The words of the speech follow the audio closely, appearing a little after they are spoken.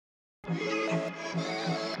Hi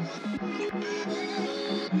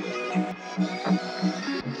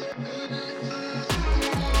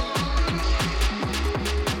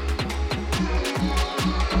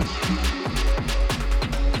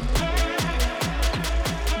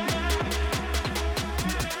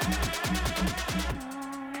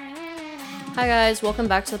guys, welcome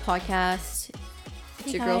back to the podcast.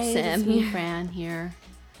 It's your girl Sam. It's me, Fran here.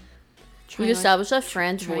 We've established that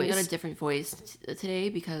Fran's Trying to get voice. a different voice today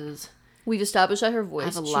because We've established that her voice.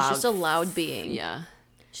 I have a She's just a loud being. Yeah,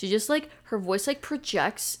 She just like her voice like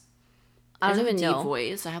projects. I I don't have even a deep know.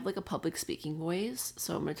 voice. I have like a public speaking voice,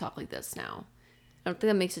 so I'm gonna talk like this now. I don't think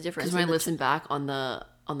that makes a difference. Because when I listen back on the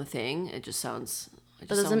thing, it just sounds.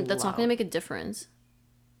 That's not gonna make a difference.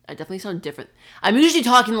 I definitely sound different. I'm usually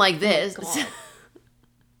talking like this. God.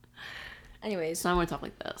 Anyways, So I'm gonna talk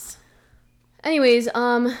like this.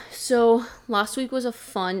 so last week was a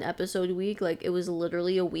fun episode week. Like it was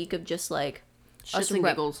literally a week of just like Shits and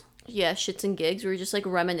giggles. Yeah, shits and gigs. We were just like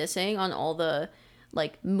reminiscing on all the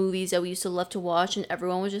like movies that we used to love to watch, and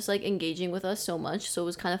everyone was just like engaging with us so much. So it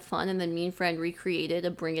was kind of fun. And then me and Fran recreated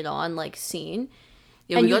a Bring It On like scene.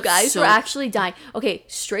 Yeah, And we you got guys so- were actually dying. Okay,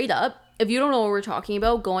 straight up, if you don't know what we're talking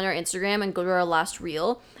about, go on our Instagram and go to our last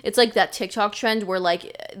reel. It's like that TikTok trend where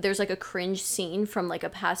like there's like a cringe scene from like a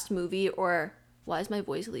past movie, or why is my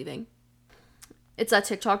voice leaving? It's that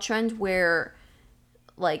TikTok trend where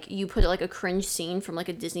like you put like a cringe scene from like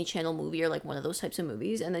a Disney Channel movie or like one of those types of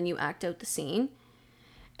movies, and then you act out the scene.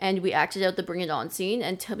 And we acted out the Bring It On scene,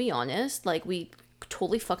 and to be honest, like we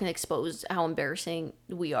totally fucking exposed how embarrassing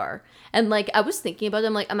we are. And like I was thinking about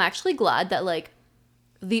it, I'm actually glad that like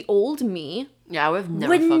the old me Yeah, I would have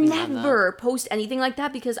never would fucking done that. never post anything like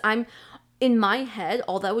that, because I'm in my head,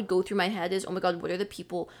 all that would go through my head is, oh my god, what are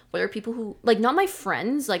people who like, not my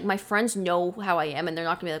friends, like my friends know how I am and they're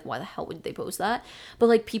not gonna be like, why the hell would they post that? But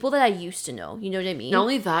like people that I used to know, you know what I mean? Not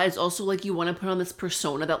only that, it's also like you want to put on this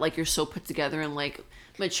persona that like you're so put together and like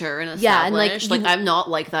mature and established. Yeah, and, like, I'm not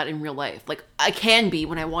like that in real life. Like I can be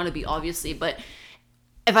when I want to be, obviously, but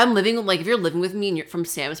if I'm living, like if you're living with me and you're from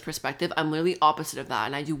Sam's perspective, I'm literally opposite of that,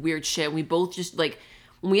 and I do weird shit. We both just like,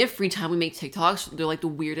 when we have free time, we make TikToks. They're like the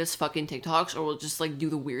weirdest fucking TikToks, or we'll just like do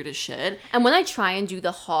the weirdest shit. And when I try and do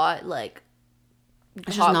the hot like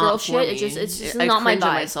It's hot just girl not shit, for it's just me. I not my cringe at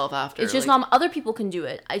vibe. myself after. It's just like, not, other people can do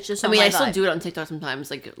it. It's just I not mean, my I still vibe. do it on TikTok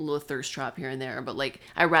sometimes, like a little thirst trap here and there, but like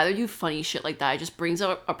I rather do funny shit like that. It just brings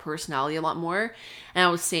out a personality a lot more. And I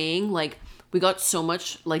was saying, like, we got so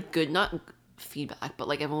much like good, not feedback, but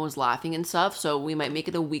like everyone was laughing and stuff. So we might make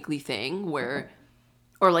it a weekly thing where,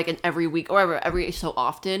 or like an every week, or every so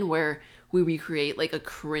often, where we recreate like a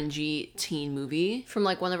cringy teen movie. From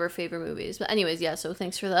like one of our favorite movies. But anyways, yeah, so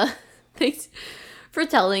thanks for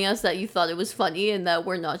telling us that you thought it was funny and that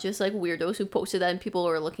we're not just like weirdos who posted that and people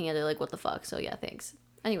were looking at it like, what the fuck? So yeah, thanks.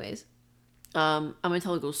 Anyways. I'm gonna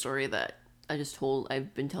tell a ghost story that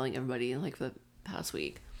I've been telling everybody like for the past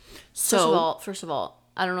week. So First of all,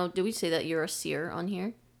 I don't know, did we say that you're a seer on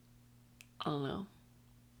here? I don't know.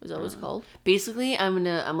 Is that what it's called? Basically, I'm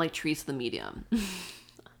like Teresa the medium.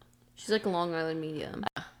 She's like a Long Island medium.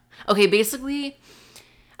 Okay, basically,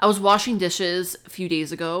 I was washing dishes a few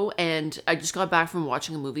days ago, and I just got back from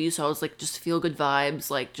watching a movie, so I was like, just feel good vibes,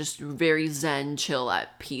 like just very zen, chill,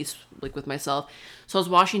 at peace, like with myself. So I was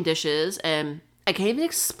washing dishes, and I can't even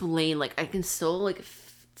explain, like I can still like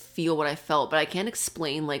feel what I felt, but I can't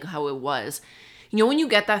explain like how it was. You know when you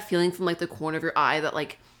get that feeling from like the corner of your eye that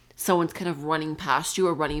like someone's kind of running past you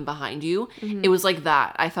or running behind you? It was like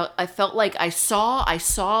that. I felt like I saw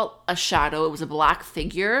a shadow. It was a black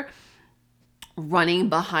figure running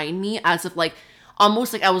behind me, as if like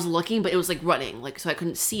almost like I was looking, but it was like running, like so I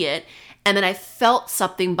couldn't see it. And then I felt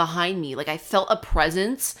something behind me, like I felt a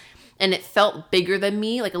presence, and it felt bigger than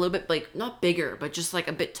me, like a little bit, like not bigger, but just like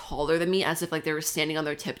a bit taller than me, as if like they were standing on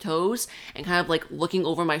their tiptoes and kind of like looking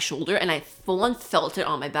over my shoulder. And I full on felt it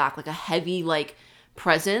on my back, like a heavy like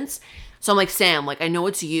presence. So I'm like, Sam, like I know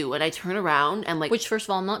it's you. And I turn around and like, Which, first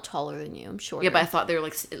of all, I'm not taller than you. I'm shorter. yeah, but I thought they were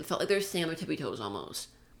like, it felt like they were standing on their tippy toes almost.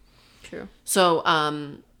 True. So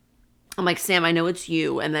I'm like, Sam, I know it's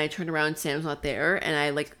you. And then I turned around and Sam's not there, and I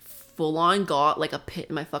like full on got like a pit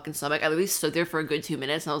in my fucking stomach. I literally stood there for a good 2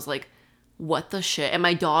 minutes, and I was like, what the shit? And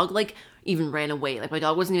my dog like even ran away. Like my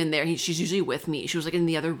dog wasn't even there. She's usually with me. She was like in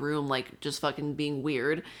the other room, like just fucking being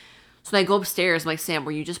weird. So then I go upstairs. I'm like, Sam,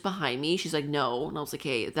 were you just behind me? She's like, no. And I was like,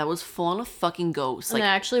 hey, that was full on a fucking ghost. Like And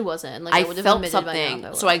I actually wasn't. Like, I would have felt admitted by now something.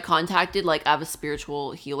 that So I contacted like, I have a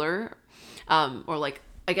spiritual healer, or like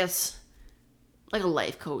I guess like a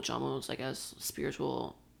life coach almost. I guess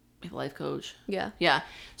spiritual life coach. Yeah. Yeah.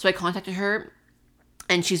 So I contacted her,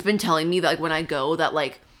 and she's been telling me that like when I go, that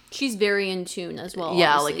like She's very in tune as well.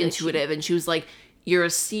 Yeah, obviously. like intuitive. And she was like, you're a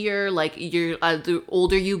seer, like you're the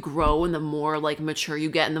older you grow and the more like mature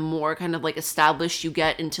you get and the more kind of like established you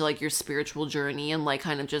get into like your spiritual journey and like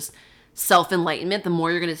kind of just self-enlightenment, the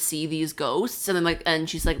more you're gonna see these ghosts. And then like, and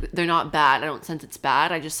she's like, they're not bad. I don't sense it's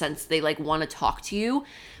bad. I just sense they like want to talk to you.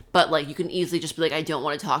 But like you can easily just be like, I don't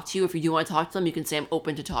want to talk to you. If you do want to talk to them, you can say I'm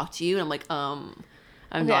open to talk to you. And I'm like,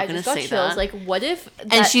 I'm not gonna say that. Like, what if?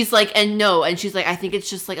 And she's like, and she's like, I think it's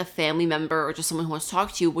just like a family member or just someone who wants to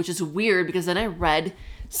talk to you, which is weird because then I read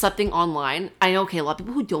something online. I know, okay, a lot of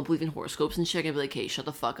people who don't believe in horoscopes and shit are gonna be like, hey, shut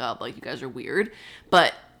the fuck up, like you guys are weird.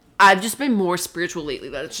 But I've just been more spiritual lately.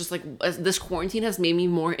 That it's just like this quarantine has made me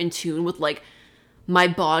more in tune with like my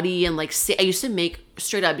body and like I used to make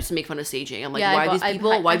fun of saging. I'm like, why are these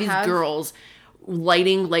people? Why these girls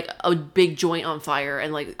lighting like a big joint on fire?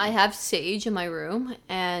 And like I have sage in my room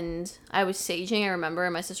and I was saging, I remember,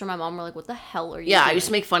 and my sister and my mom were like, what the hell are you doing? I used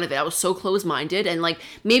to make fun of it. I was so close-minded and like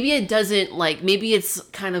maybe it doesn't like maybe it's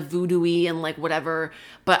kind of voodoo-y and like whatever,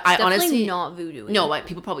 but I honestly not voodoo-y. No, like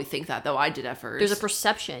people probably think that though. I did at first. There's a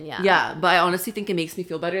perception. Yeah, but I honestly think it makes me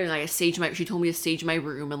feel better. And like she told me to sage my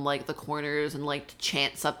room and like the corners and like to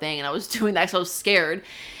chant something, and I was doing that because I was scared.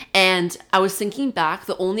 And I was thinking back,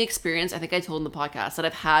 the only experience I think I told in the podcast that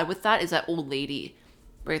I've had with that is that old lady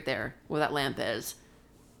right there where that lamp is.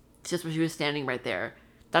 It's just where she was standing right there.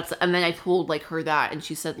 And then I told like her that, and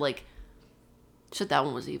she said that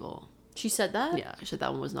one was evil. She said that? Yeah, she said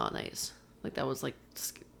that one was not nice. Like that was like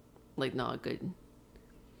not good.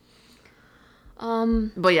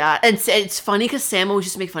 But yeah, and it's funny because Sam always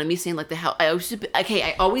used to make fun of me saying like the house. I always say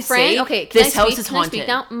this house is haunted.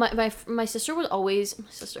 Now, my sister would always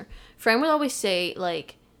Fran would always say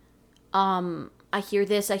like, I hear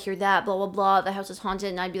this, I hear that, blah blah blah. The house is haunted,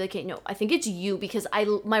 and I'd be like, hey, no, I think it's you because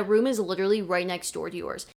my room is literally right next door to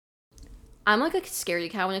yours. I'm like a scaredy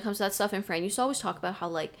cat when it comes to that stuff, and Fran used to always talk about how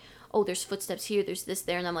like, oh, there's footsteps here, there's this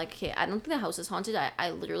there, and I'm like, okay, I don't think the house is haunted. I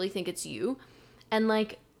literally think it's you, and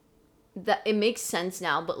like. That it makes sense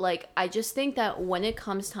now, but like I just think that when it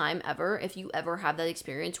comes time ever, if you ever have that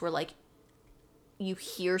experience where like you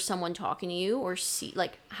hear someone talking to you or see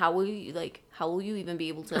like how will you even be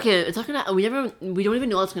able to? Okay, it's not gonna. We don't even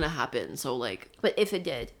know what's gonna happen. So like, but if it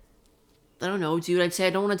did, I don't know, dude. I'd say I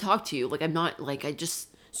don't want to talk to you. Like I'm not like I just.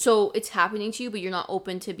 So it's happening to you, but you're not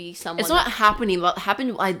open to be someone. It's not happening. What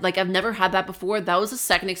happened? I've never had that before. That was the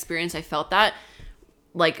second experience I felt that,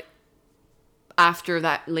 like. After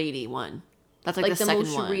that lady one, that's like the second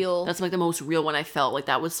most one. Real. That's like the most real one I felt. Like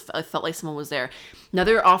I felt like someone was there.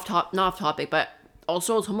 Another not off topic, but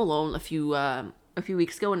also I was home alone a few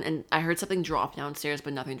weeks ago, and I heard something drop downstairs,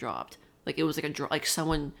 but nothing dropped. Like it was like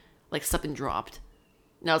something dropped.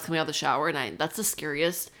 And I was coming out of the shower, and that's the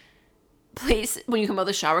scariest place when you come out of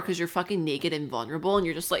the shower because you're fucking naked and vulnerable, and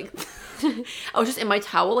you're just like, I was just in my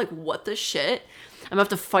towel, like what the shit. I'm gonna have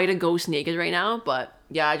to fight a ghost naked right now, but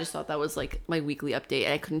yeah, I just thought that was like my weekly update,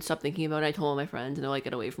 and I couldn't stop thinking about it. I told all my friends, and they're like,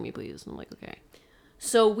 "Get away from me, please." And I'm like, "Okay."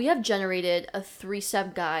 So we have generated a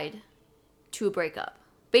 3-step guide to a breakup.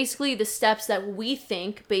 Basically, the steps that we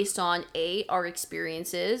think based on our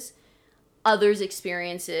experiences, others'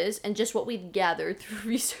 experiences, and just what we've gathered through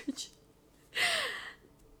research.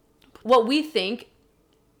 What we think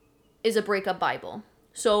is a breakup Bible.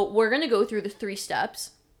 So we're gonna go through the 3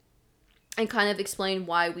 steps. And kind of explain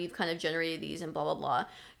why we've kind of generated these and blah, blah, blah.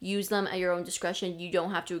 Use them at your own discretion. You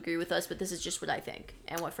don't have to agree with us, but this is just what I think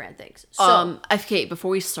and what Fran thinks. So, okay, before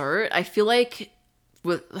we start, I feel like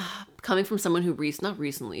with coming from someone who not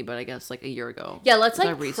recently, but I guess like a year ago. Yeah, let's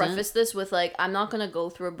like preface this with like, I'm not going to go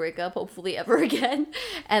through a breakup, hopefully ever again.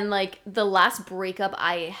 And like the last breakup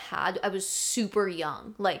I had, I was super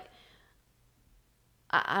young. Like,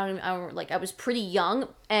 I was pretty young,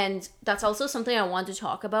 and that's also something I wanted to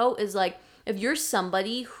talk about is like, if you're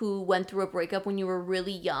somebody who went through a breakup when you were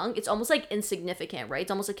really young, it's almost like insignificant, right?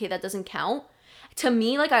 It's almost like, okay, that doesn't count. To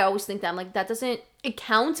me, like, I always think that, I'm like, it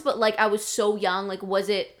counts, but like, I was so young, like,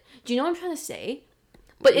 do you know what I'm trying to say?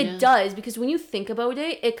 But yeah. It does, because when you think about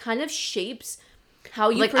it, it kind of shapes how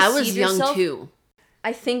you perceive yourself. I was young too.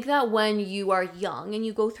 I think that when you are young and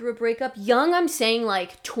you go through a breakup, young, I'm saying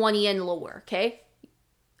like 20 and lower, okay?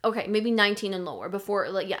 Okay, maybe 19 and lower before,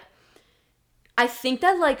 like, yeah. I think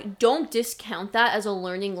that, like, don't discount that as a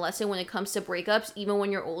learning lesson when it comes to breakups, even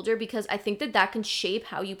when you're older, because I think that can shape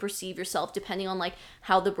how you perceive yourself depending on, like,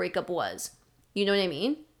 how the breakup was. You know what I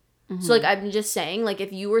mean? Mm-hmm. So, like, I'm just saying, like,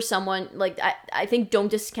 if you were someone, like, I think don't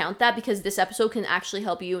discount that because this episode can actually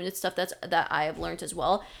help you, and it's stuff that I have learned as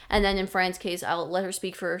well. And then in Fran's case, I'll let her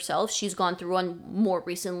speak for herself. She's gone through one more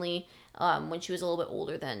recently when she was a little bit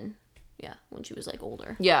older than Yeah, when she was like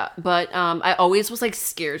older. Yeah, but I always was like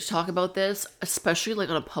scared to talk about this, especially like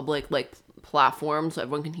on a public like platform so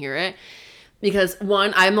everyone can hear it. Because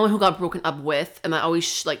one, I'm the one who got broken up with, and I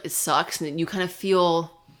always like it sucks, and you kind of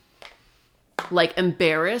feel like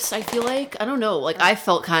embarrassed. I feel like I don't know, like I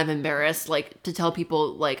felt kind of embarrassed, like to tell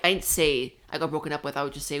people like I didn't say I got broken up with. I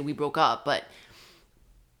would just say we broke up, but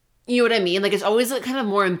you know what I mean. Like it's always like kind of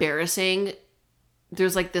more embarrassing.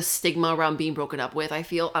 There's like this stigma around being broken up with. I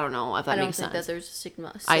feel I don't know if that I don't makes think sense. that there's a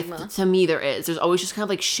stigma. To me there is. There's always just kind of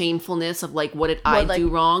like shamefulness of like what did I like- do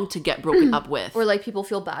wrong to get broken up with. Or like people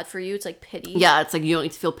feel bad for you. It's like pity. Yeah, it's like you don't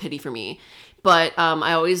need to feel pity for me. But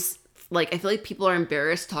I always like I feel like people are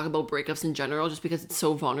embarrassed to talk about breakups in general just because it's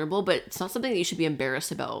so vulnerable, but it's not something that you should be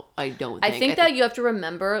embarrassed about. I don't think. I think that you have to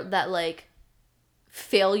remember that like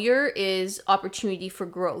failure is opportunity for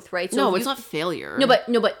growth, right? So no, if it's not failure. No,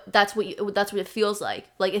 but that's what it feels like.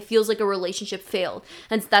 Like it feels like a relationship failed,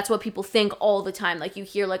 and that's what people think all the time. Like you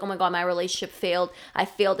hear, like, "Oh my god, my relationship failed. I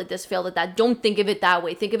failed at this, failed at that." Don't think of it that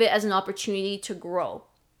way. Think of it as an opportunity to grow.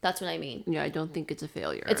 That's what I mean. Yeah, I don't think it's a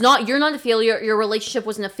failure. It's not. You're not a failure. Your relationship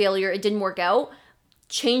wasn't a failure. It didn't work out.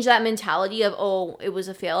 Change that mentality of "oh, it was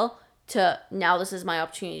a fail" to "now this is my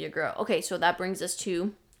opportunity to grow." Okay, so that brings us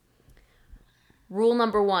to rule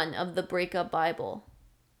number 1 of the breakup Bible.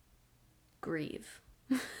 Grieve.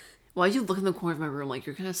 Why'd you look in the corner of my room like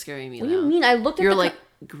you're kind of scaring me? What do you mean? I looked at You're the like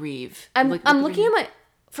grieve. I'm like, looking at my.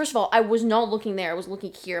 First of all, I was not looking there. I was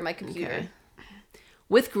looking here at my computer. Okay.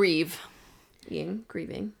 With grieve.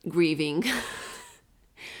 Grieving. Grieving.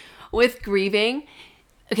 With grieving.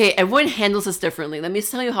 Okay, everyone handles this differently. Let me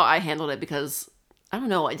tell you how I handled it because I don't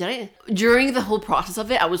know. During the whole process of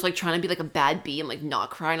it, I was like trying to be like a bad bee and like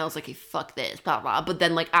not cry. And I was like, hey, fuck this, blah, blah. But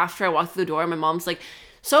then like after I walked through the door, my mom's like,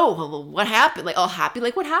 so what happened? Like all happy?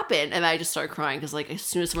 Like what happened? And I just started crying because like as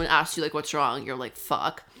soon as someone asks you like what's wrong, you're like,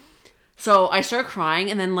 fuck. So I started crying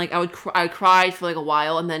and then like I would cry for like a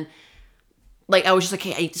while and then like I was just like,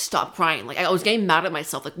 hey, I need to stop crying. Like I was getting mad at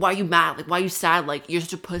myself. Like, why are you mad? Like, why are you sad? Like, you're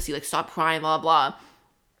such a pussy. Like, stop crying, blah, blah.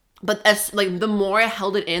 But as like the more I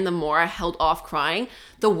held it in, the more I held off crying,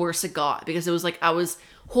 the worse it got. Because it was like I was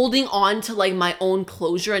holding on to like my own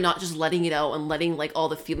closure and not just letting it out and letting like all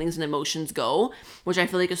the feelings and emotions go, which I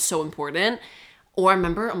feel like is so important. Or I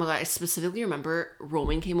remember, oh my god, I specifically remember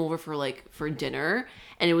Roman came over for dinner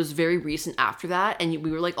and it was very recent after that and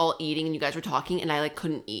we were like all eating and you guys were talking and I like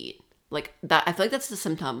couldn't eat. Like that, I feel like that's the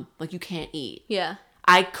symptom. Like you can't eat. Yeah.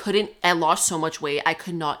 I lost so much weight. I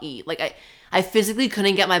could not eat. Like I physically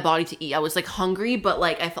couldn't get my body to eat. I was like hungry, but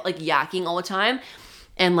like I felt like yakking all the time.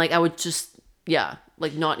 And like I would just, yeah,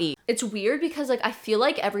 like not eat. It's weird because like I feel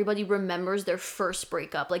like everybody remembers their first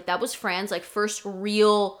breakup. Like that was Fran's like first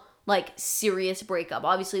real like serious breakup.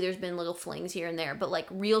 Obviously there's been little flings here and there, but like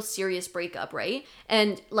real serious breakup, right?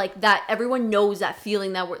 And like that everyone knows that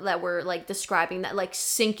feeling that we're like describing, that like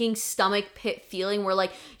sinking stomach pit feeling where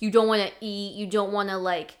like you don't want to eat, you don't want to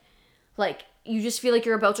like you just feel like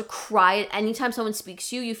you're about to cry. Anytime someone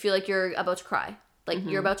speaks to you, you feel like you're about to cry. Like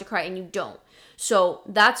you're about to cry and you don't. So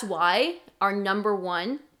that's why our number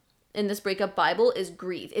 1 in this breakup Bible is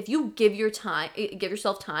grieve. If you give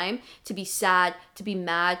yourself time to be sad, to be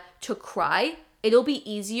mad, to cry, it'll be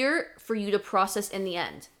easier for you to process in the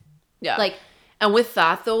end. Yeah. Like, and with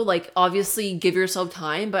that though, like obviously give yourself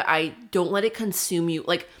time, but I don't let it consume you.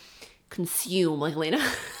 Like consume, like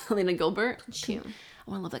Elena Gilbert. consume.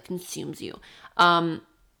 Oh, I love that, consumes you.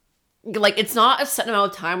 Like it's not a set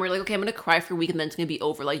amount of time where you're like, okay, I'm gonna cry for a week and then it's gonna be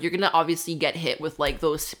over. Like you're gonna obviously get hit with like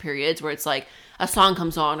those periods where it's like a song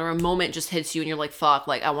comes on or a moment just hits you and you're like, fuck,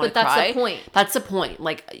 like I want to cry. But that's the point. That's the point.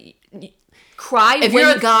 Like Cry if you're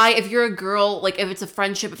a guy, if you're a girl, like if it's a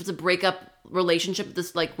friendship, if it's a breakup, relationship,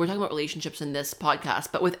 this like we're talking about relationships in this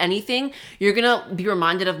podcast, but with anything you're gonna be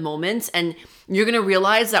reminded of moments and you're gonna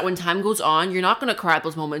realize that when time goes on you're not gonna cry at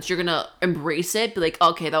those moments. You're gonna embrace it, be like,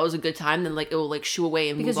 okay, that was a good time, then like it will like shoo away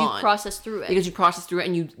and because move on. you process through it. Because you process through it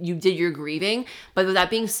and you did your grieving. But with that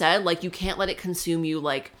being said, like you can't let it consume you.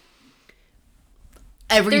 Like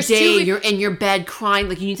every day you're in your bed crying,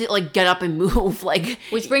 like you need to like get up and move. Like,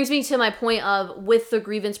 which brings me to my point of, with the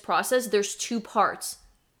grievance process, there's 2 parts.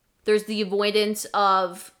 There's the avoidance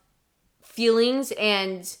of feelings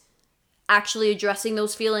and actually addressing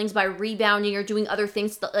those feelings by rebounding or doing other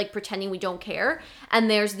things like pretending we don't care. And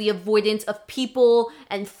there's the avoidance of people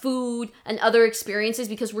and food and other experiences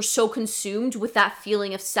because we're so consumed with that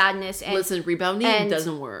feeling of sadness and rebounding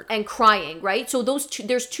doesn't work. And crying, right? So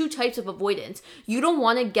there's 2 types of avoidance. You don't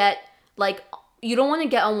want to get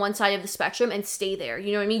on one side of the spectrum and stay there.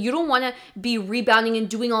 You know what I mean? You don't want to be rebounding and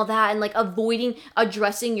doing all that and like avoiding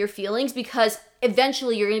addressing your feelings, because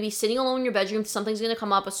eventually you're going to be sitting alone in your bedroom, something's going to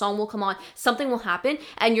come up, a song will come on, something will happen,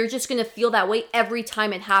 and you're just going to feel that way every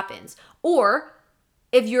time it happens. Or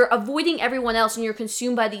if you're avoiding everyone else and you're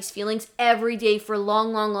consumed by these feelings every day for a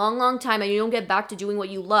long time, and you don't get back to doing what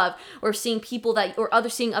you love, or seeing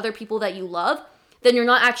other people that you love, then you're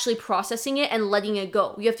not actually processing it and letting it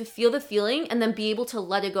go. You have to feel the feeling and then be able to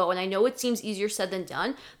let it go. And I know it seems easier said than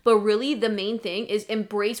done, but really the main thing is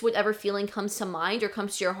embrace whatever feeling comes to mind or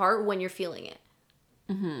comes to your heart when you're feeling it.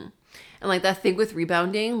 Mm-hmm. And like that thing with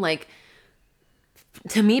rebounding, like,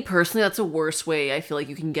 to me personally, that's the worst way I feel like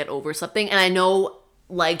you can get over something. And I know,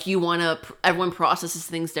 like, you want to, everyone processes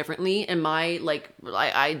things differently. And I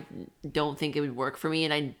don't think it would work for me,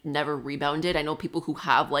 and I never rebounded. I know people who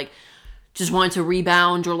have, like, just wanted to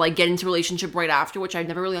rebound or, like, get into a relationship right after, which I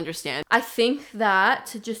never really understand. I think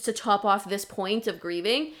that, just to top off this point of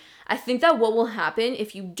grieving, I think that what will happen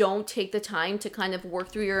if you don't take the time to kind of work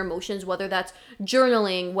through your emotions, whether that's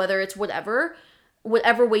journaling, whether it's whatever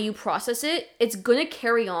way you process it, it's gonna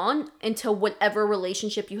carry on into whatever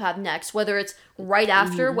relationship you have next, whether it's right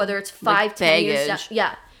after, whether it's 5-10 years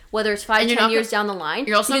down, whether it's 5-10 years down the line.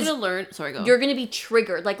 You're also gonna learn, sorry, go. You're gonna be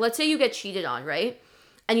triggered. Like, let's say you get cheated on, right?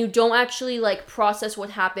 And you don't actually, like, process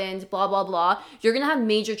what happened, blah, blah, blah. You're going to have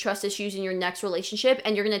major trust issues in your next relationship,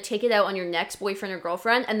 and you're going to take it out on your next boyfriend or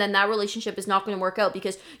girlfriend, and then that relationship is not going to work out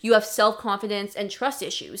because you have self-confidence and trust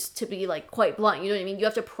issues, to be, like, quite blunt. You know what I mean? You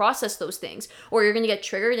have to process those things, or you're going to get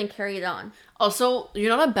triggered and carry it on. Also,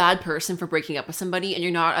 you're not a bad person for breaking up with somebody, and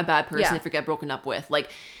you're not a bad person if you get broken up with. Like,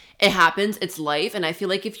 it happens, it's life, and I feel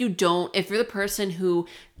like if you're the person who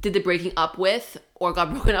did the breaking up with or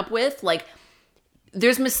got broken up with, like,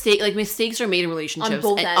 there's mistakes are made in relationships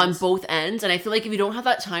on both ends. And I feel like if you don't have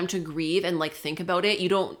that time to grieve and, like, think about it, you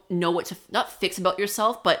don't know what to, not fix about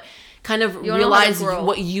yourself, but kind of realize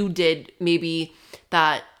what you did maybe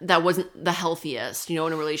that wasn't the healthiest, in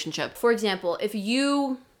a relationship. For example, if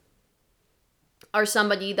you are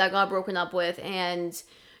somebody that got broken up with, and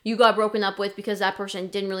you got broken up with because that person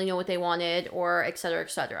didn't really know what they wanted, or et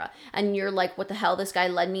cetera, and you're like, what the hell, this guy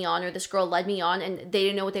led me on, or this girl led me on, and they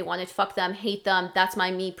didn't know what they wanted, fuck them, hate them, that's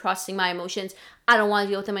me processing my emotions, I don't want to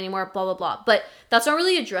deal with them anymore, blah, blah, blah. But that's not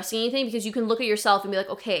really addressing anything, because you can look at yourself and be like,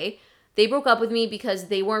 okay, they broke up with me because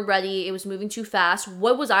they weren't ready. It was moving too fast.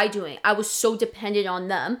 What was I doing? I was so dependent on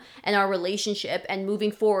them and our relationship and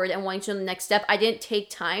moving forward and wanting to know the next step. I didn't take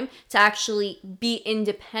time to actually be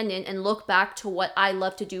independent and look back to what I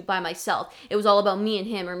love to do by myself. It was all about me and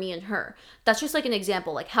him, or me and her. That's just, like, an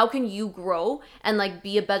example. Like, how can you grow and, like,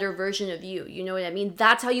 be a better version of you? You know what I mean?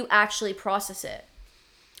 That's how you actually process it.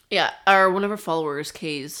 Yeah. One of our followers,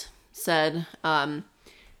 Kays, said,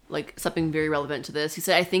 like, something very relevant to this. He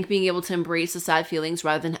said, I think being able to embrace the sad feelings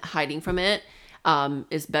rather than hiding from it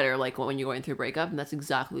is better, like, when you're going through a breakup. And that's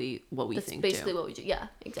exactly what we think, That's basically what we do. Yeah,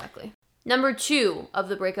 exactly. Number 2 of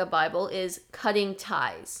the breakup Bible is cutting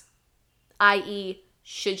ties. I.e.,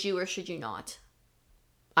 should you or should you not?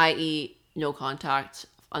 I.e., no contact,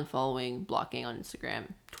 unfollowing, blocking on Instagram,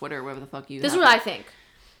 Twitter, whatever the fuck you This is what I think.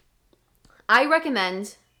 I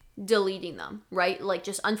recommend deleting them, right? Like,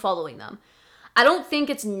 just unfollowing them. I don't think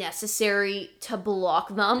it's necessary to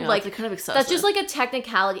block them. Yeah, like, it's kind of excessive. That's just, like, a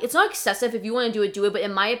technicality. It's not excessive. If you want to do it. But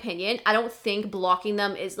in my opinion, I don't think blocking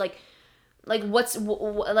them is, like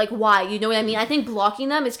why? You know what I mean? I think blocking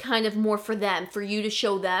them is kind of more for them, for you to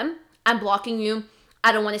show them, I'm blocking you.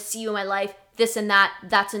 I don't want to see you in my life. This and that.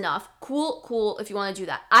 That's enough. Cool. If you want to do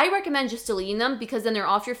that, I recommend just deleting them, because then they're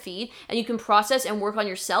off your feed and you can process and work on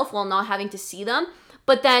yourself while not having to see them.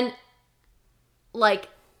 But then, like,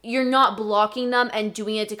 you're not blocking them and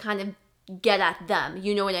doing it to kind of get at them.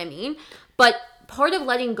 You know what I mean? But part of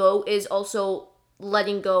letting go is also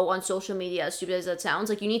letting go on social media, as stupid as that sounds.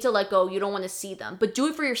 Like, you need to let go. You don't want to see them. But do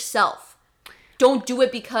it for yourself. Don't do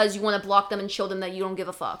it because you want to block them and show them that you don't give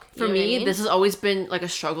a fuck. For me, this has always been, like, a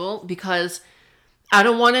struggle, because I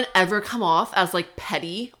don't want to ever come off as, like,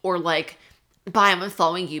 petty or, like, I'm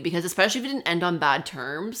unfollowing you, because especially if it didn't end on bad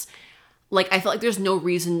terms, like, I feel like there's no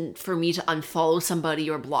reason for me to unfollow somebody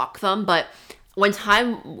or block them. But when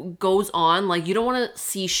time goes on, like, you don't want to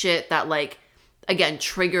see shit that, like, again,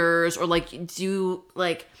 triggers, or, like, do,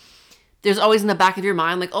 like, there's always in the back of your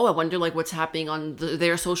mind, like, oh, I wonder, like, what's happening on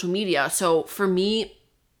their social media. So for me,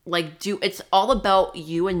 like, it's all about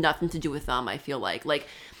you and nothing to do with them, I feel like. Like,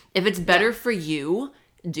 if it's better for you,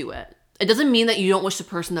 do it. It doesn't mean that you don't wish the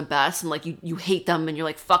person the best and, like, you hate them and you're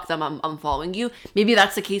like, fuck them, I'm following you. Maybe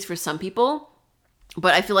that's the case for some people,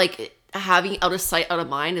 but I feel like having out of sight, out of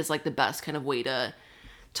mind is, like, the best kind of way to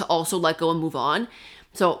also let go and move on.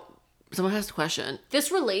 So someone has a question.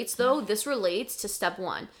 This relates to step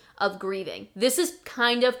 1 of grieving. This is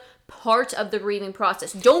kind of part of the grieving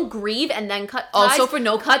process. Don't grieve and then cut ties.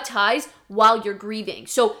 Also, cut ties while you're grieving.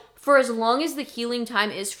 So for as long as the healing time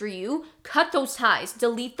is for you, cut those ties.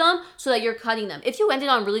 Delete them so that you're cutting them. If you ended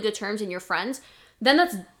on really good terms and you're friends, then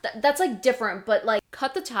that's like different. But like,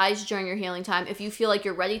 cut the ties during your healing time. If you feel like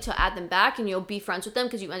you're ready to add them back and you'll be friends with them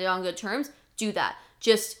because you ended on good terms, do that.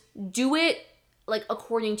 Just do it like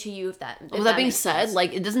according to you. If that being said, sense.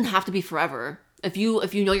 like, it doesn't have to be forever. If you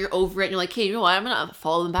know you're over it and you're like, hey, you know what, I'm gonna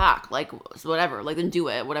follow them back, like, whatever, like, then do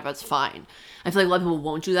it, whatever, it's fine. I feel like a lot of people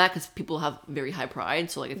won't do that because people have very high pride,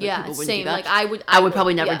 so like, I feel like people wouldn't same. do that. Like, I would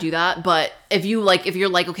probably never do that. But if you're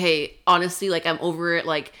like, okay, honestly, like, I'm over it,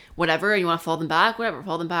 like, whatever, and you want to follow them back, whatever,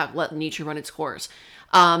 follow them back, let nature run its course.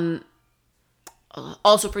 Also,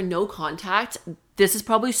 for no contact, this is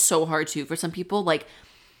probably so hard too for some people. Like,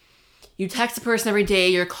 you text a person every day,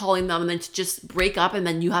 you're calling them, and then to just break up and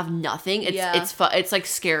then you have nothing. It's like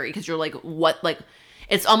scary because you're like, what? Like,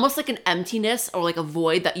 it's almost like an emptiness or like a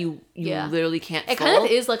void that you literally can't fill. It kind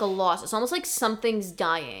of is like a loss. It's almost like something's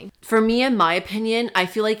dying. For me, in my opinion, I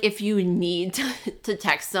feel like if you need to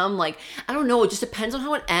text them, like, I don't know, it just depends on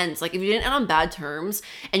how it ends. Like, if you didn't end on bad terms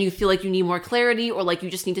and you feel like you need more clarity or like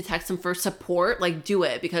you just need to text them for support, like, do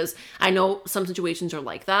it, because I know some situations are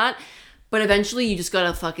like that. But eventually you just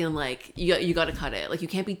gotta fucking, like, you gotta cut it. Like, you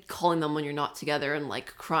can't be calling them when you're not together and,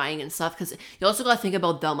 like, crying and stuff. Because you also gotta think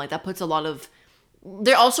about them. Like, that puts a lot of...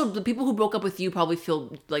 They're also... The people who broke up with you probably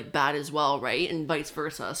feel, like, bad as well, right? And vice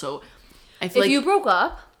versa. So, I feel if you broke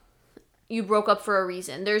up for a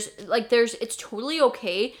reason. It's totally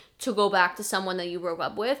okay to go back to someone that you broke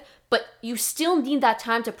up with. But you still need that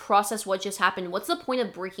time to process what just happened. What's the point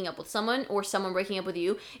of breaking up with someone or someone breaking up with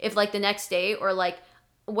you if, like, the next day or, like...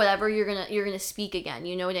 whatever, you're gonna speak again,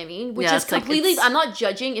 you know what I mean? Which is completely, I'm not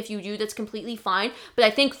judging if you do, that's completely fine, but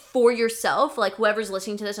I think for yourself, like, whoever's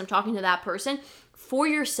listening to this, I'm talking to that person, for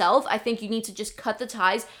yourself, I think you need to just cut the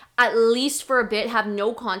ties, at least for a bit, have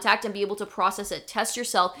no contact, and be able to process it, test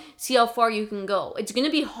yourself, see how far you can go. It's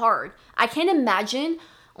gonna be hard. I can't imagine,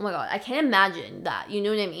 oh my god, I can't imagine that, you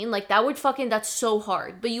know what I mean? Like, that's so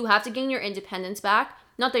hard, but you have to gain your independence back.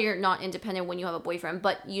 Not that you're not independent when you have a boyfriend,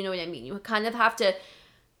 but you know what I mean? You kind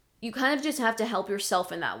of just have to help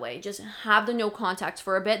yourself in that way. Just have the no contact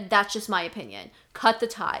for a bit. That's just my opinion. Cut the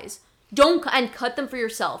ties. And cut them for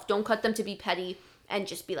yourself. Don't cut them to be petty and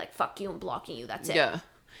just be like, fuck you, I'm blocking you. That's it. Yeah.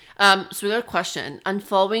 So we got a question.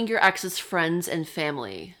 Unfollowing your ex's friends and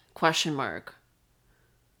family? ?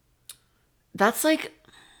 That's like...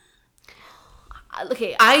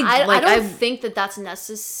 Okay, I don't think that's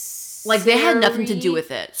necessary. Like, they had nothing to do with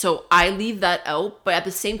it. So I leave that out. But at the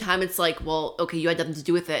same time, it's like, well, okay, you had nothing to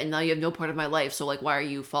do with it. And now you have no part of my life. So, like, why are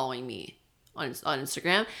you following me on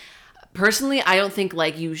Instagram? Personally, I don't think,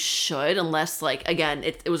 like, you should. Unless, like, again,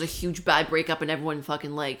 it was a huge bad breakup and everyone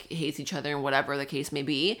fucking, like, hates each other and whatever the case may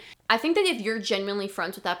be. I think that if you're genuinely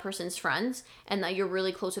friends with that person's friends and that you're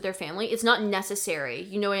really close with their family, it's not necessary.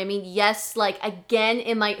 You know what I mean? Yes, like, again,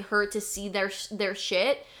 it might hurt to see their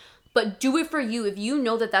shit. But do it for you. If you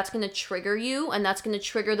know that that's going to trigger you and that's going to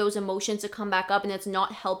trigger those emotions to come back up and it's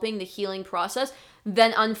not helping the healing process,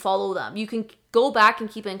 then unfollow them. You can go back and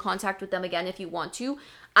keep in contact with them again if you want to.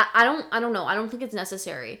 I don't know. I don't think it's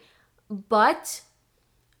necessary. But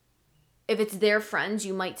if it's their friends,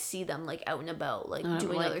 you might see them, like, out and about, like,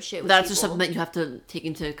 doing other shit with that's people. Just something that you have to take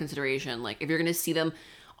into consideration. Like, if you're going to see them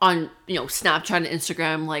on, you know, Snapchat and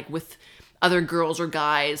Instagram, like, with other girls or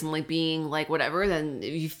guys and, like, being, like, whatever, then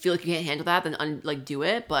if you feel like you can't handle that, then like, do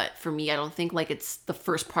it. But for me, I don't think, like, it's the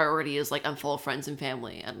first priority is, like, unfollow friends and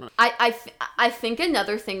family. I don't know. I think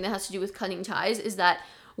another thing that has to do with cutting ties is that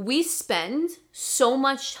we spend so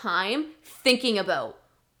much time thinking about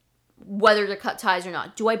whether to cut ties or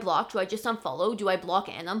not. Do I block? Do I just unfollow? Do I block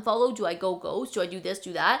and unfollow? Do I go ghost? Do I do this,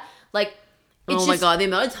 do that? Like, oh my god, the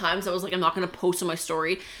amount of times I was like, I'm not gonna post on my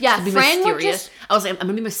story. Yeah, to be mysterious. I was like, I'm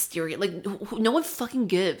gonna be mysterious. Like, no one fucking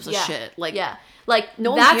gives a shit. Like, yeah, like,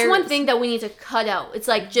 no that's one cares. one thing that we need to cut out. It's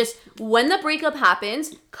like, just when the breakup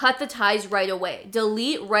happens, cut the ties right away.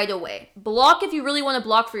 Delete right away. Block if you really want to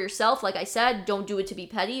block for yourself. Like I said, don't do it to be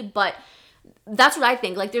petty, but that's what I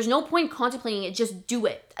think. Like, there's no point contemplating it. Just do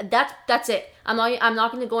it. That's it. I'm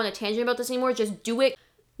not going to go on a tangent about this anymore. Just do it.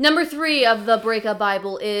 Number 3 of the breakup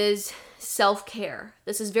Bible is self-care.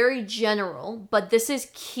 This is very general, but this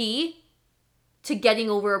is key to getting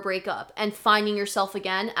over a breakup and finding yourself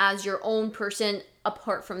again as your own person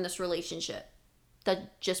apart from this relationship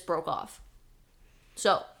that just broke off.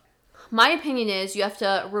 So, my opinion is you have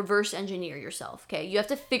to reverse engineer yourself, okay? You have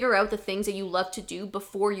to figure out the things that you love to do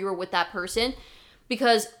before you were with that person,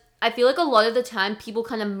 because I feel like a lot of the time people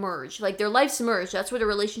kind of merge. Like, their lives merge. That's what a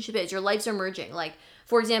relationship is. Your lives are merging. Like,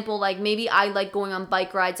 for example, like maybe I like going on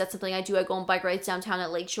bike rides. That's something I do. I go on bike rides downtown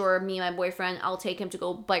at Lakeshore. Me and my boyfriend, I'll take him to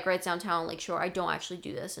go bike rides downtown at Lakeshore. I don't actually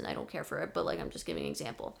do this and I don't care for it, but like I'm just giving an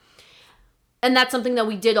example. And that's something that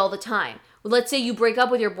we did all the time. Let's say you break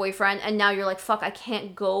up with your boyfriend and now you're like, fuck, I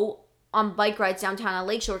can't go on bike rides downtown at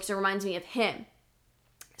Lakeshore because it reminds me of him.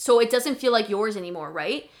 So it doesn't feel like yours anymore,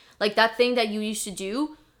 right? Like that thing that you used to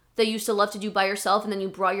do, that you used to love to do by yourself, and then you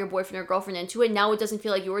brought your boyfriend or girlfriend into it, now it doesn't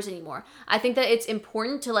feel like yours anymore. I think that it's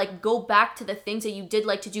important to like go back to the things that you did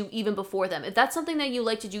like to do even before them. If that's something that you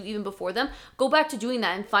like to do even before them, go back to doing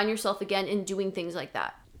that and find yourself again in doing things like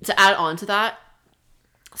that. To add on to that,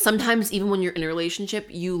 sometimes even when you're in a relationship,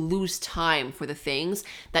 you lose time for the things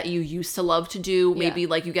that you used to love to do. Maybe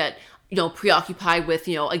like you get, preoccupied with,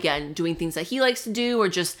 again, doing things that he likes to do, or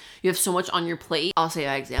just you have so much on your plate. I'll say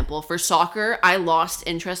that example. For soccer, I lost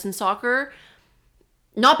interest in soccer.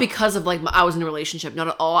 Not because of like I was in a relationship, not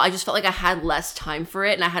at all. I just felt like I had less time for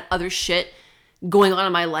it and I had other shit going on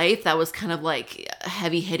in my life that was kind of like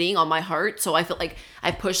heavy hitting on my heart. So I felt like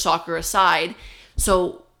I pushed soccer aside.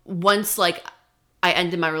 So once like I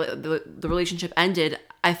ended the relationship ended,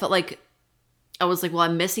 I felt like I was like, well,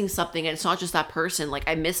 I'm missing something, and it's not just that person. Like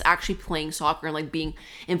I miss actually playing soccer and like being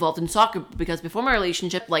involved in soccer, because before my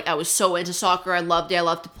relationship, like I was so into soccer. I loved it. I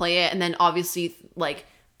loved to play it. And then obviously like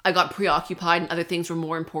I got preoccupied and other things were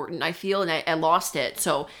more important, I feel, and I lost it.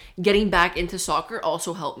 So getting back into soccer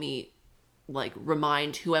also helped me like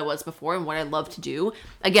remind who I was before and what I love to do.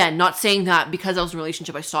 Again, not saying that because I was in a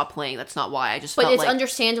relationship I stopped playing. That's not why. I just But felt it's like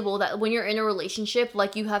understandable that when you're in a relationship,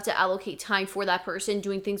 like you have to allocate time for that person,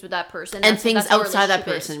 doing things with that person. And that's, things that's how a outside that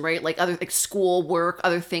relationship person, is. right? Like other like school, work,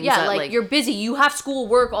 other things. Yeah, that, like you're busy. You have school,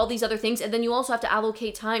 work, all these other things. And then you also have to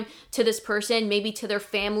allocate time to this person, maybe to their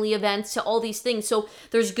family events, to all these things. So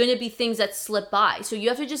there's going to be things that slip by. So you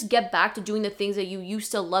have to just get back to doing the things that you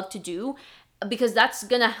used to love to do, because that's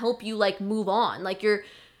going to help you like move on. Like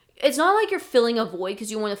it's not like you're filling a void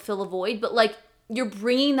because you want to fill a void, but like you're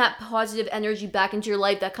bringing that positive energy back into your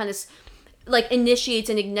life that kind of like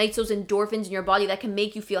initiates and ignites those endorphins in your body that can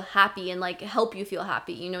make you feel happy and like help you feel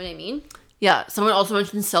happy. You know what I mean? Yeah. Someone also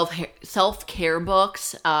mentioned self-care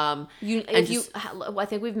books. I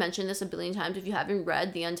think we've mentioned this a billion times. If you haven't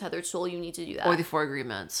read The Untethered Soul, you need to do that. Or The Four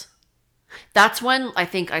Agreements. That's when I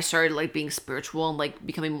think I started like being spiritual and like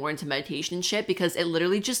becoming more into meditation and shit, because it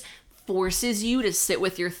literally just forces you to sit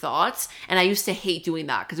with your thoughts. And I used to hate doing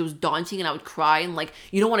that because it was daunting and I would cry, and like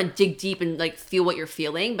you don't want to dig deep and like feel what you're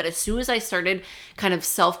feeling. But as soon as I started kind of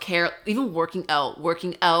self-care, even working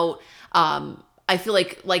out, I feel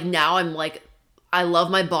like now I'm like, I love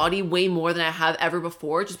my body way more than I have ever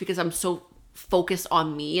before, just because I'm so focused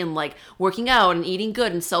on me and like working out and eating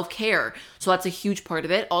good and self-care. So that's a huge part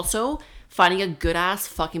of it. Also, finding a good ass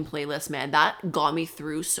fucking playlist, man, that got me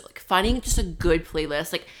through. So like finding just a good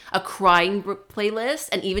playlist, like a crying playlist,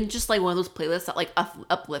 and even just like one of those playlists that like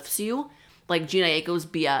uplifts you, like Gina Aiko's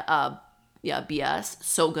BS,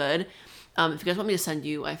 so good. If you guys want me to send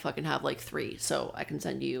you, I fucking have like 3, so I can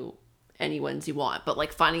send you any ones you want. But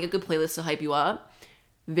like finding a good playlist to hype you up,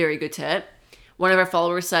 very good tip. One of our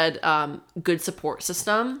followers said, good support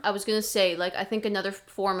system. I was gonna say, like, I think another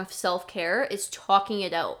form of self-care is talking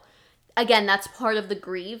it out. Again, that's part of the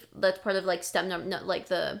grieve. That's part of like like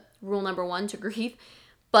the rule number 1 to grieve.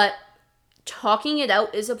 But talking it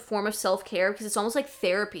out is a form of self-care, because it's almost like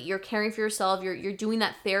therapy. You're caring for yourself. You're doing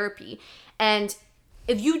that therapy. And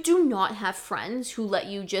if you do not have friends who let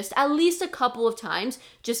you just at least a couple of times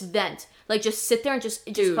just vent, like just sit there and just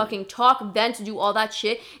fucking talk, vent, do all that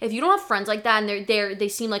shit. If you don't have friends like that and they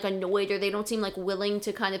seem like annoyed, or they don't seem like willing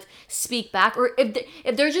to kind of speak back, or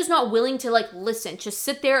if they're just not willing to like listen, just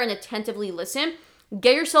sit there and attentively listen.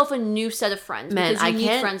 Get yourself a new set of friends. Man, because you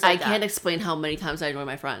need friends like that. I can't explain how many times I annoy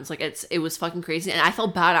my friends. Like it was fucking crazy, and I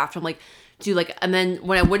felt bad after. I'm like, dude, like, and then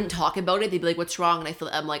when I wouldn't talk about it, they'd be like, "What's wrong?" And I feel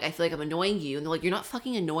like I'm annoying you, and they're like, "You're not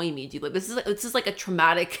fucking annoying me, dude. Like this is like a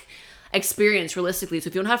traumatic experience, realistically. So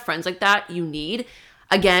if you don't have friends like that, you need.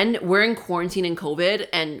 Again, we're in quarantine and COVID,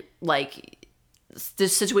 and like the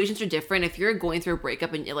situations are different. If you're going through a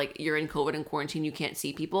breakup and like you're in COVID and quarantine, you can't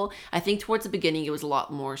see people. I think towards the beginning it was a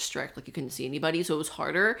lot more strict, like you couldn't see anybody, so it was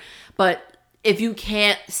harder. But if you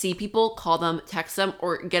can't see people, call them, text them,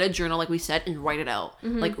 or get a journal like we said and write it out.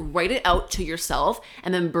 Like write it out to yourself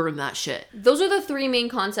and then burn that shit. Those are the 3 main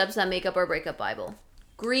concepts that make up our breakup Bible: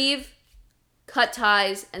 grieve, cut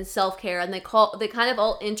ties, and self-care. And they kind of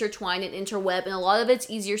all intertwine and interweb, and a lot of it's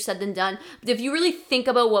easier said than done. But if you really think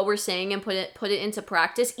about what we're saying and put it into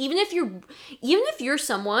practice, even if you're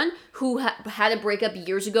someone who had a breakup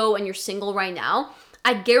years ago and you're single right now,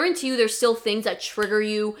 I guarantee you there's still things that trigger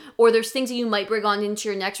you, or there's things that you might bring on into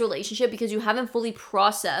your next relationship because you haven't fully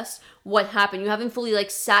processed what happened. You haven't fully like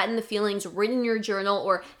sat in the feelings, written your journal,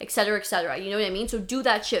 or etc. etc. You know what I mean? So do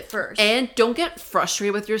that shit first. And don't get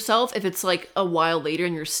frustrated with yourself if it's like a while later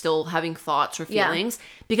and you're still having thoughts or feelings,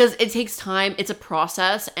 because it takes time. It's a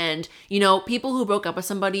process. And, you know, people who broke up with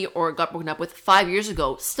somebody or got broken up with 5 years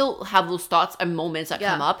ago still have those thoughts and moments that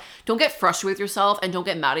come up. Don't get frustrated with yourself and don't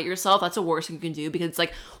get mad at yourself. That's the worst thing you can do, because it's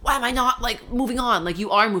like, why am I not like moving on? Like, you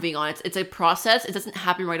are moving on. It's a process. It doesn't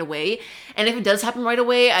happen right away. And if it does happen right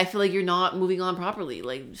away, I feel like you're not moving on properly,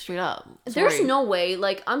 like straight up. Sorry. There's no way.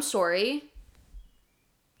 Like, I'm sorry.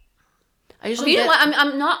 I just You know what?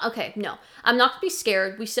 I'm not okay. No, I'm not gonna be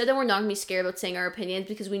scared. We said that we're not gonna be scared about saying our opinions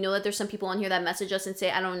because we know that there's some people on here that message us and say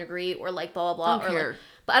I don't agree or like blah blah blah. Don't care. Like,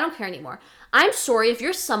 but I don't care anymore. I'm sorry if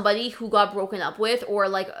you're somebody who got broken up with or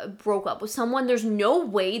like broke up with someone. There's no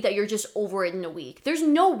way that you're just over it in a week. There's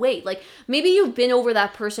no way. Like, maybe you've been over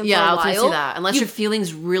that person for a while. I was gonna say that. Unless your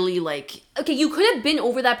feelings really like. Okay, you could have been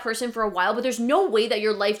over that person for a while, but there's no way that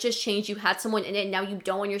your life just changed. You had someone in it, and now you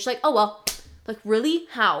don't, and you're just like, oh well. Like, really?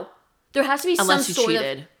 How? There has to be unless some you sort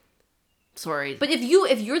cheated. of. Sorry. But if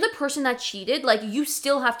you're the person that cheated, like, you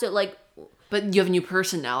still have to like. But you have a new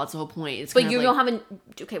person now. That's the whole point. It's but you don't have a.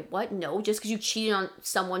 Okay, what? No, just because you cheated on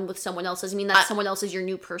someone with someone else doesn't mean that someone else is your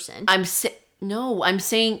new person. I'm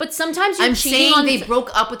saying. But sometimes you're I'm cheating saying on. They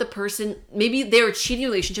broke up with the person. Maybe they were a cheating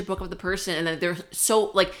relationship, broke up with the person, and then they're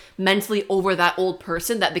so like mentally over that old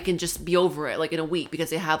person that they can just be over it like in a week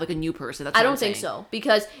because they have like a new person. That's I what don't I'm think saying. so,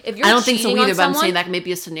 because if you're I don't think so cheating either. on But I'm someone, saying that may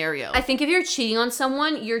be a scenario. I think if you're cheating on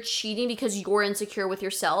someone, you're cheating because you're insecure with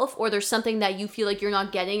yourself, or there's something that you feel like you're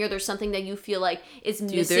not getting, or there's something that you feel like is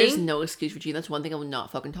missing. There's no excuse for cheating. That's one thing I would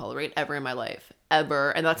not fucking tolerate ever in my life,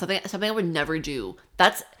 ever, and that's something I would never do.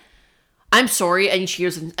 I'm sorry, any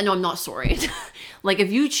cheaters. No, I'm not sorry. Like,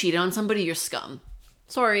 if you cheated on somebody, you're scum.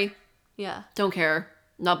 Sorry. Yeah. Don't care.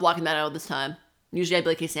 Not blocking that out this time. Usually I'd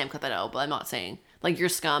be like, hey, Sam, cut that out. But I'm not saying. Like, you're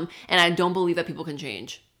scum. And I don't believe that people can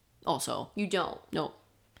change. Also. You don't. No.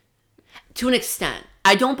 To an extent.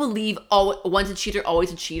 I don't believe once a cheater,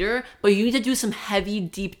 always a cheater. But you need to do some heavy,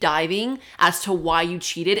 deep diving as to why you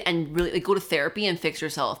cheated. And really like, go to therapy and fix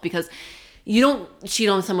yourself. Because you don't cheat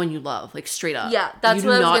on someone you love, like straight up. Yeah, that's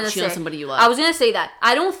what I was gonna say. You do not cheat on somebody you love. I was gonna say that.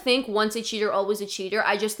 I don't think once a cheater, always a cheater.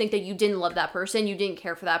 I just think that you didn't love that person, you didn't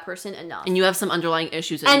care for that person enough, and you have some underlying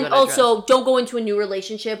issues. That and you gotta also address. don't go into a new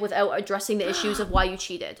relationship without addressing the issues of why you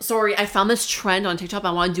cheated. Sorry, I found this trend on TikTok.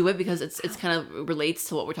 I want to do it because it's kind of relates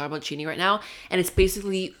to what we're talking about cheating right now, and it's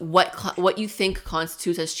basically what you think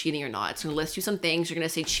constitutes as cheating or not. It's gonna list you some things. You're gonna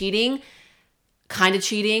say cheating, kind of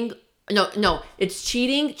cheating. No, it's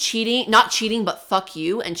cheating, not cheating, but fuck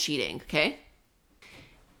you and cheating, okay?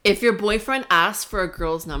 If your boyfriend asks for a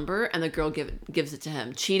girl's number and the girl gives it to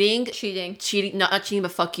him, cheating, not cheating,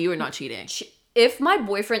 but fuck you or not cheating. If my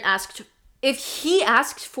boyfriend if he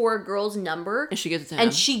asked for a girl's number and she gives it to him,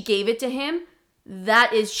 and she gave it to him,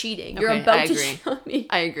 that is cheating. You're about to cheat on me.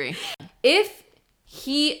 I agree. If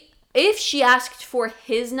she asked for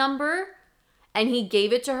his number and he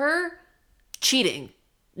gave it to her, cheating.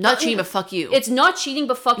 Not cheating, but fuck you. It's not cheating,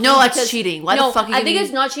 but fuck you. No, that's cheating. Why the fuck? I think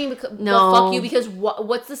it's not cheating, but fuck you because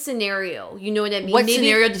what's the scenario? You know what I mean? What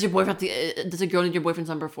scenario does your boyfriend? Does a girl need your boyfriend's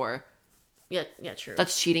number for? Yeah, true.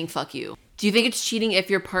 That's cheating. Fuck you. Do you think it's cheating if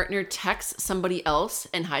your partner texts somebody else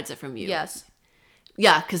and hides it from you? Yes.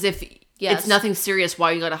 Yeah, because if it's nothing serious,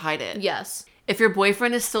 why you gotta hide it? Yes. If your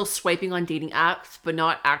boyfriend is still swiping on dating apps but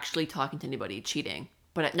not actually talking to anybody, cheating.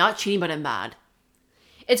 But not cheating, but I'm mad.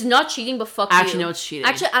 It's not cheating, but fuck Actually, you. no, it's cheating.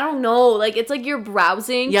 Actually, I don't know. Like, it's like you're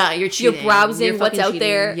browsing. Yeah, you're cheating. You're browsing what's out cheating.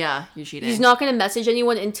 there. Yeah, you're cheating. He's not going to message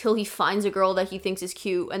anyone until he finds a girl that he thinks is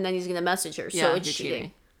cute, and then he's going to message her. So it's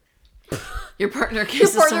cheating. Your partner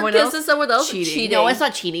kisses someone else? Cheating. No, it's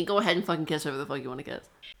not cheating. Go ahead and fucking kiss whoever the fuck you want to kiss.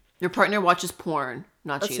 Your partner watches porn.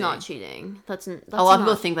 That's cheating. Not cheating. That's a lot of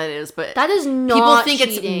people think that is, but that is not people think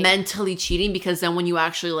cheating. It's mentally cheating because then when you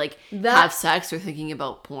actually have sex, they're thinking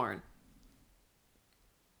about porn.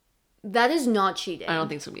 That is not cheating. I don't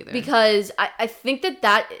think so either. Because I think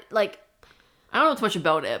that like I don't know too much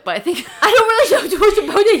about it, but I think I don't really know too much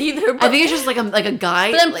about it either. I think it's just like a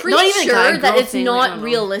guy. But I'm pretty not even sure that it's thing, not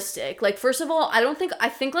realistic. Like, first of all, I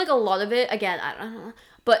think like a lot of it. Again, I don't know.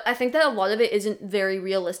 But I think that a lot of it isn't very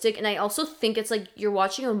realistic. And I also think it's like you're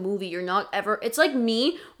watching a movie. You're not ever... It's like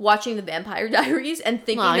me watching The Vampire Diaries and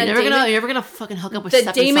thinking Wow, that you're never gonna fucking hook up with that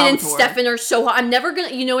Stefan Damon and Salvatore. Stefan are so hot. I'm never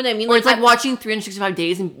gonna... You know what I mean? Or it's like watching 365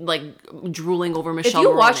 Days and like drooling over Michelle if you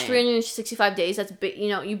Morone. watch 365 days, that's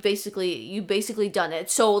you basically done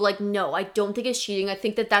it. So like, no, I don't think it's cheating. I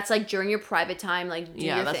think that that's like during your private time, like do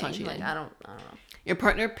your that's thing. not cheating. Like I don't know. Your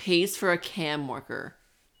partner pays for a cam worker.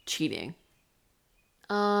 Cheating.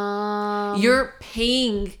 You're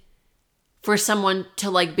paying for someone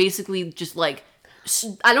to like basically just like...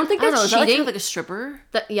 I don't think I don't know, that's is that like, cheating. kind of like a stripper?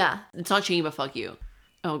 Yeah. It's not cheating, but fuck you.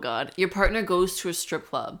 Oh god. Your partner goes to a strip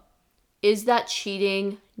club. Is that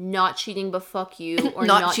cheating? Not cheating, but fuck you, or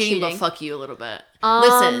Not cheating, but fuck you a little bit.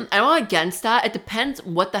 Listen, I'm not against that. It depends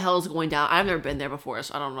what the hell is going down. I've never been there before,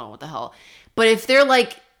 so I don't know what the hell. But if they're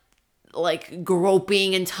like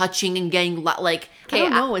groping and touching and getting like, I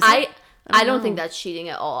don't know. I don't think that's cheating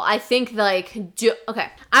at all. I think like okay,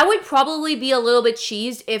 I would probably be a little bit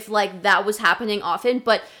cheesed if like that was happening often,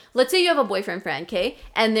 but let's say you have a boyfriend friend, okay,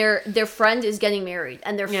 and their friend is getting married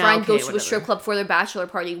and their friend goes to a strip club for their bachelor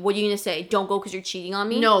party. What are you gonna say? Don't go because you're cheating on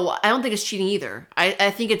me? No, I don't think it's cheating either.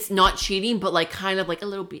 I think it's not cheating, but like kind of like a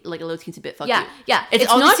little bit, like a little teensy bit fuck you. Yeah. It's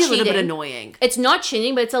not obviously a cheating. little bit annoying. It's not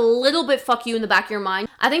cheating, but it's a little bit fuck you in the back of your mind.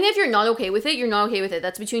 I think that if you're not okay with it, you're not okay with it.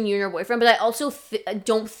 That's between you and your boyfriend. But I also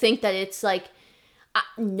don't think that it's like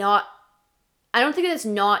not... I don't think that it's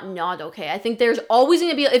not okay. I think there's always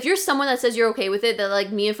going to be... If you're someone that says you're okay with it, that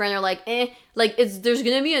like me and friend are like, like there's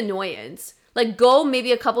going to be annoyance. Like go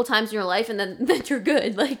maybe a couple times in your life and then you're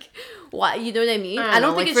good. Like, why? You know what I mean? I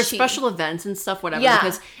don't think like it's for cheating. special events and stuff, whatever. Yeah.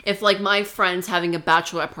 Because if like my friend's having a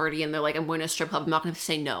bachelorette party and they're like, I'm going to a strip club, I'm not going to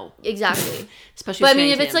say no. Exactly. Especially But I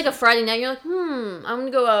mean, if it's like a Friday night, you're like, I'm going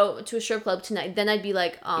to go out to a strip club tonight. Then I'd be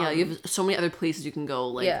like, yeah, you have so many other places you can go.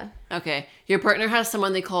 Like, Yeah. Okay. Your partner has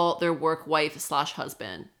someone they call their work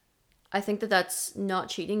wife/husband. I think that that's not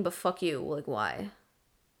cheating, but fuck you. Like, why?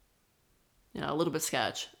 Yeah, a little bit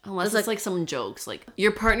sketch. Unless It's it's like someone jokes. Like,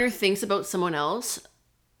 your partner thinks about someone else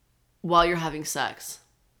while you're having sex.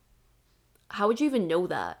 How would you even know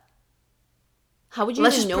that? How would you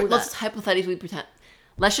Let's even know that? Let's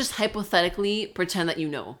just hypothetically pretend that you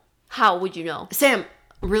know. How would you know? Sam,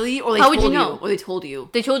 really? Or they How told would you know? Or they told you?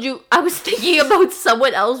 They told you I was thinking about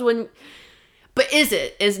someone else when... But do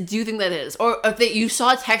you think that is? Or if you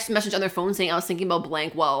saw a text message on their phone saying I was thinking about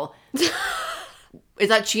blank, well... Is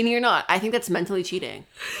that cheating or not? I think that's mentally cheating.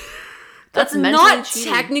 That's not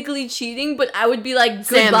technically cheating, but I would be like,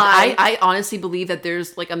 goodbye. Sam, I honestly believe that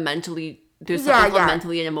there's like mentally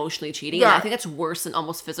and emotionally cheating. Yeah. And I think that's worse than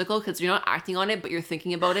almost physical because you're not acting on it, but you're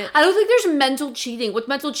thinking about it. I don't think there's mental cheating. With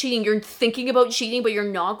mental cheating, you're thinking about cheating, but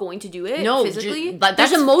you're not going to do it physically.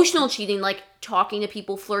 There's emotional cheating, like talking to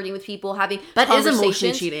people, flirting with people, having That is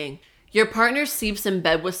emotionally cheating. Your partner sleeps in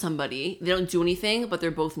bed with somebody. They don't do anything, but they're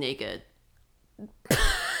both naked.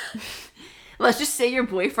 Let's just say your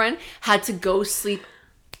boyfriend had to go sleep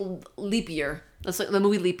Leap Year. That's like the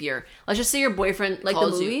movie Leap Year. Let's just say your boyfriend like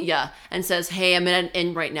calls the movie? you, yeah, and says, "Hey, I'm in an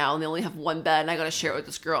inn right now, and they only have one bed, and I gotta share it with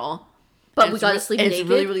this girl. But we gotta sleep naked. It's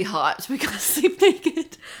really, really hot, so we gotta sleep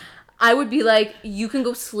naked." I would be like, you can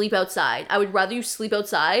go sleep outside. I would rather you sleep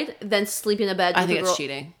outside than sleep in a bed with I think a girl. it's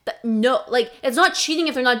cheating. No, like, it's not cheating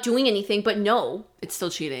if they're not doing anything, but no. It's still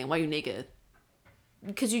cheating. Why are you naked?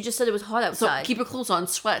 Because you just said it was hot So outside. keep your clothes on,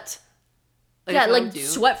 sweat. Yeah, like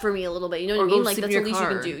sweat for me a little bit. You know what I mean? Like, that's the least you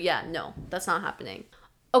can do. Yeah, no, that's not happening.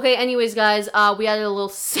 Okay, anyways, guys, we added a little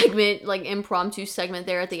segment, like impromptu segment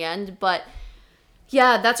there at the end. But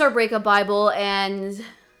yeah, that's our breakup Bible, and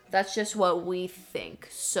that's just what we think.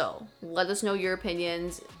 So let us know your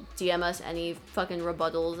opinions. DM us any fucking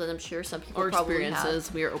rebuttals, and I'm sure some people or probably experiences.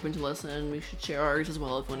 have. We are open to listen. We should share ours as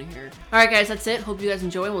well if you want to hear. All right, guys, that's it. Hope you guys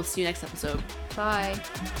enjoy. We'll see you next episode. Bye.